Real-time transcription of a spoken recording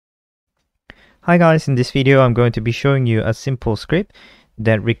Hi guys, in this video I'm going to be showing you a simple script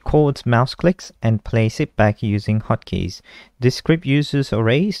that records mouse clicks and plays it back using hotkeys. This script uses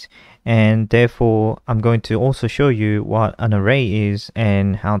arrays, and therefore I'm going to also show you what an array is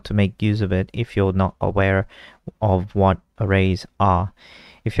and how to make use of it if you're not aware of what arrays are.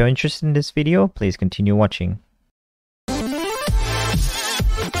 If you're interested in this video, please continue watching.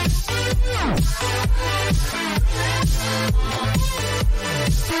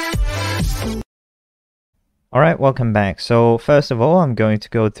 Alright, welcome back. So first of all, I'm going to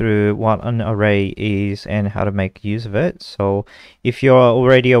go through what an array is and how to make use of it. So if you're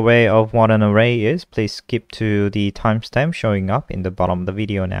already aware of what an array is, please skip to the timestamp showing up in the bottom of the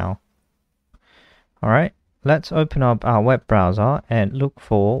video now. Alright, let's open up our web browser and look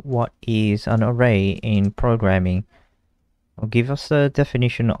for what is an array in programming. It'll give us the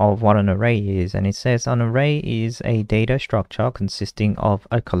definition of what an array is, and it says an array is a data structure consisting of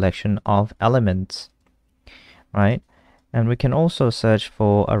a collection of elements. Right, and we can also search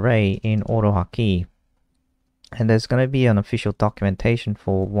for array in AutoHotkey, and there's going to be an official documentation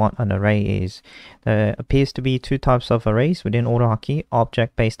for what an array is. There appears to be two types of arrays within AutoHotkey: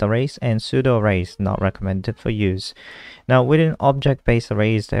 object-based arrays and pseudo arrays, not recommended for use. Now within object-based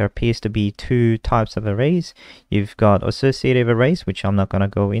arrays there appears to be two types of arrays. You've got associative arrays, which I'm not going to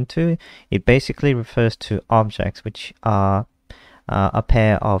go into. It basically refers to objects which are a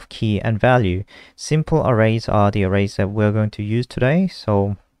pair of key and value. Simple arrays are the arrays that we're going to use today,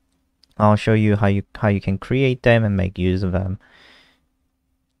 so I'll show you how you can create them and make use of them.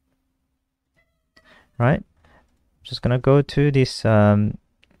 Right, I'm just gonna go to this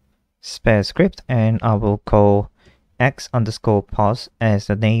spare script, and I will call x_pos as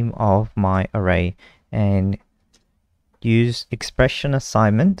the name of my array, and use expression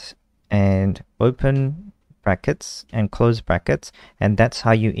assignment and open brackets and close brackets, and that's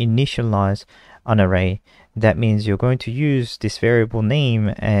how you initialize an array. That means you're going to use this variable name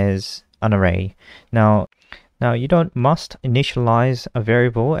as an array. Now you must initialize a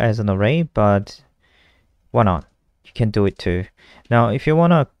variable as an array, but why not? You can do it too. Now if you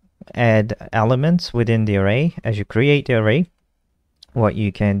want to add elements within the array, as you create the array, what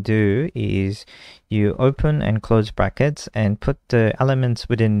you can do is you open and close brackets and put the elements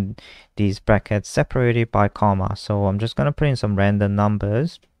within these brackets separated by comma. So I'm just going to put in some random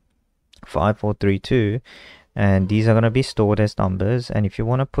numbers, 5, 4, 3, 2, and these are going to be stored as numbers. And if you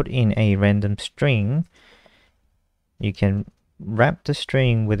want to put in a random string, you can wrap the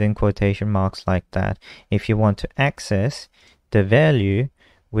string within quotation marks like that. If you want to access the value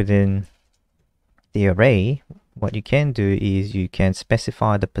within the array, what you can do is you can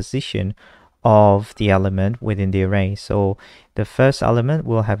specify the position of the element within the array. So the first element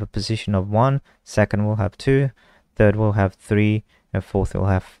will have a position of 1, second will have 2, third will have 3, and fourth will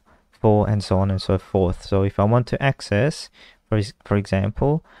have 4, and so on and so forth. So if I want to access, for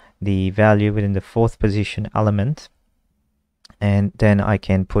example, the value within the fourth position element, and then I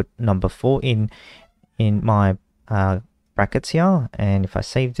can put number 4 in my brackets here, and if I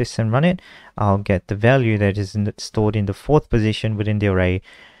save this and run it, I'll get the value that is stored in the fourth position within the array.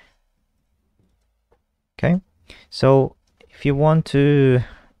 Okay, so if you want to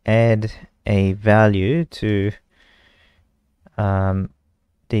add a value to the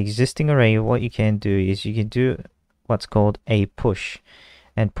existing array, what you can do is you can do what's called a push,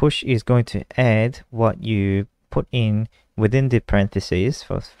 and push is going to add what you put in within the parentheses.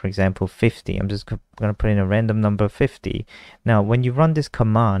 For example, 50. I'm just going to put in a random number 50. Now when you run this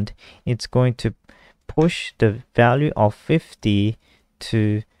command, it's going to push the value of 50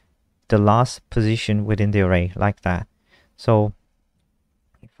 to the last position within the array, like that. So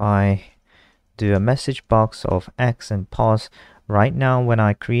if I do a message box of x and pos, right now when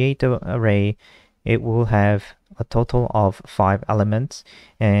I create the array, it will have a total of 5 elements,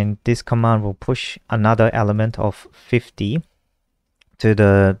 and this command will push another element of 50 to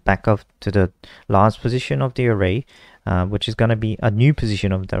the last position of the array, which is going to be a new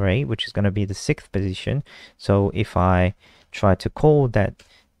position of the array, which is going to be the 6th position. So if I try to call that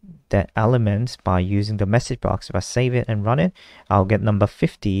element by using the message box, if I save it and run it, I'll get number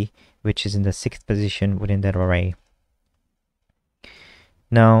 50, which is in the 6th position within that array.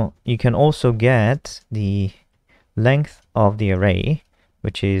 Now you can also get the length of the array,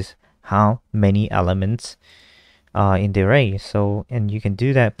 which is how many elements are in the array. So, and you can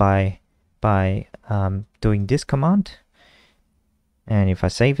do that by doing this command, and if I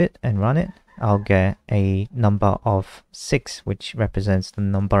save it and run it, I'll get a number of 6, which represents the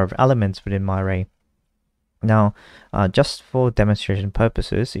number of elements within my array. Now just for demonstration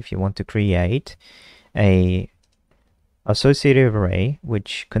purposes, if you want to create a associative array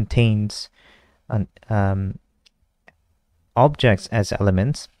which contains objects as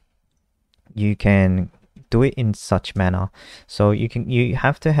elements, you can do it in such manner. So you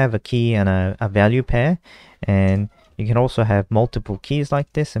have to have a key and a value pair, and you can also have multiple keys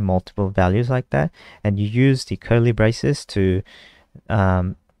like this and multiple values like that, and you use the curly braces to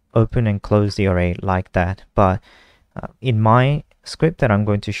open and close the array like that. But in my script that I'm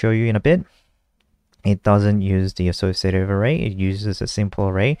going to show you in a bit, it doesn't use the associative array. It uses a simple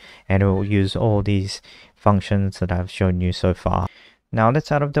array, and it will use all these functions that I've shown you so far. Now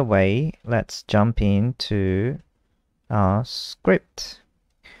that's out of the way, let's jump into our script.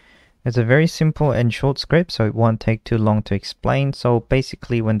 It's a very simple and short script, so it won't take too long to explain. So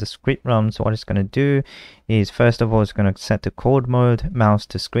basically, when the script runs, what it's going to do is, first of all, it's going to set the chord mode, mouse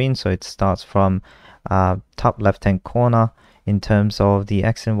to screen, so it starts from top left-hand corner in terms of the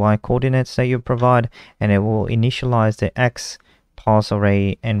x and y coordinates that you provide, and it will initialize the x parse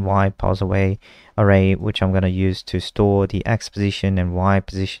array and y parse array, which I'm going to use to store the x position and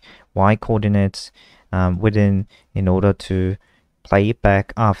y coordinates within, in order to play it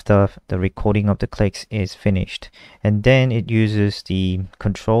back after the recording of the clicks is finished. And then it uses the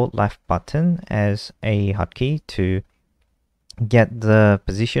control left button as a hotkey to get the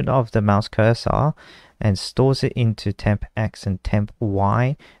position of the mouse cursor and stores it into temp x and temp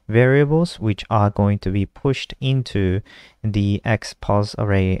y variables, which are going to be pushed into the x parse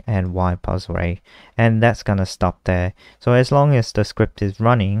array and y parse array. And that's gonna stop there. So as long as the script is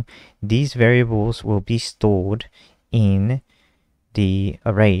running, these variables will be stored in the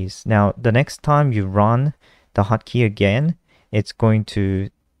arrays. Now the next time you run the hotkey again, it's going to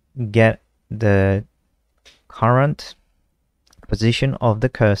get the current position of the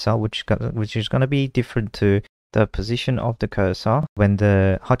cursor, which is going to be different to the position of the cursor when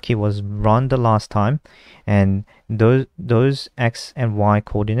the hotkey was run the last time, and those x and y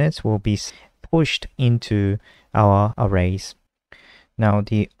coordinates will be pushed into our arrays. Now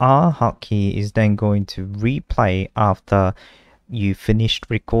the R hotkey is then going to replay after you finished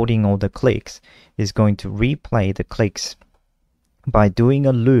recording all the clicks, is going to replay the clicks by doing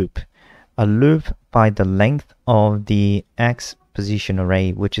a loop by the length of the x position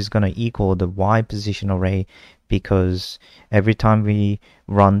array, which is going to equal the y position array, because every time we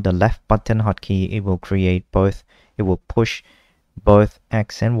run the left button hotkey, it will push both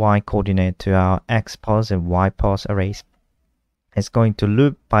x and y coordinate to our x parse and y parse arrays. It's going to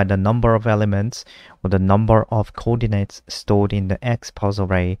loop by the number of elements or the number of coordinates stored in the x parse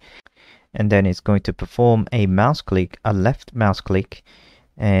array, and then it's going to perform a mouse click, a left mouse click,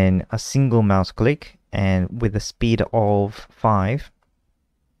 and a single mouse click, and with a speed of 5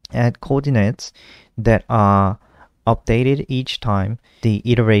 at coordinates that are updated each time the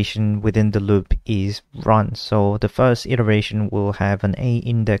iteration within the loop is run. So the first iteration will have an A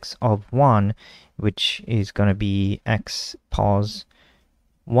index of 1, which is going to be x parse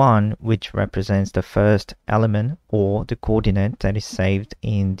 1, which represents the first element or the coordinate that is saved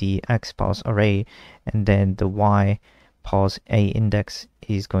in the x parse array, and then the y parse A index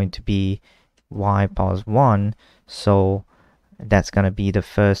is going to be y parse 1, so that's going to be the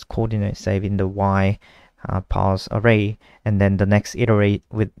first coordinate saved in the y parse array, and then the next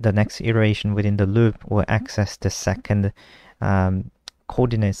iteration within the loop will access the second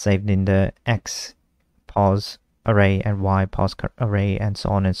coordinate saved in the x parse array and y parse array, and so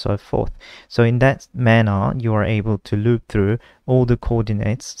on and so forth. So in that manner, you are able to loop through all the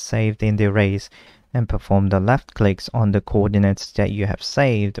coordinates saved in the arrays and perform the left clicks on the coordinates that you have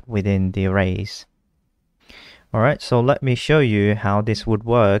saved within the arrays. Alright, so let me show you how this would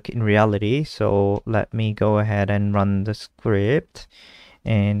work in reality. So let me go ahead and run the script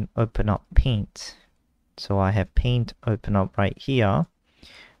and open up Paint. So I have Paint open up right here.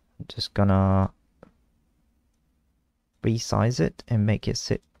 I'm just gonna resize it and make it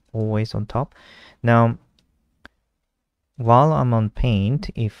sit always on top. Now, while I'm on Paint,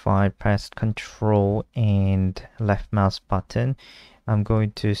 if I press Control and left mouse button, I'm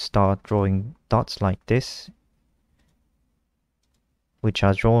going to start drawing dots like this, which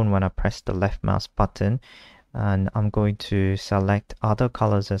are drawn when I press the left mouse button, and I'm going to select other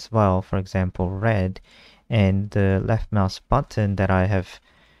colors as well, for example red, and the left mouse button that I have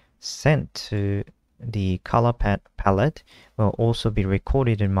sent to the color palette will also be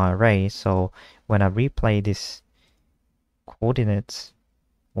recorded in my array. So when I replay this coordinates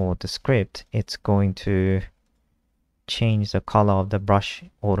or the script, it's going to change the color of the brush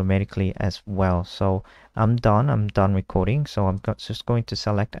automatically as well. So I'm done recording, so I'm just going to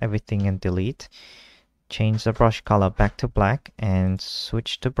select everything and delete, change the brush color back to black and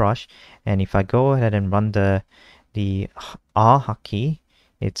switch the brush. And if I go ahead and run the R hotkey,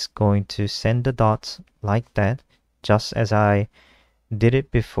 it's going to send the dots like that, just as I did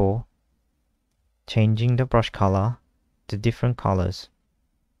it before, changing the brush color to different colors.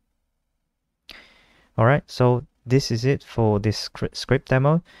 Alright, so this is it for this script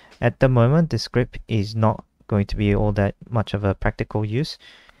demo. At the moment, the script is not going to be all that much of a practical use,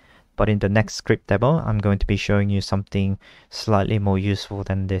 but in the next script demo, I'm going to be showing you something slightly more useful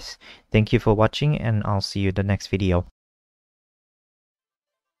than this. Thank you for watching, and I'll see you in the next video.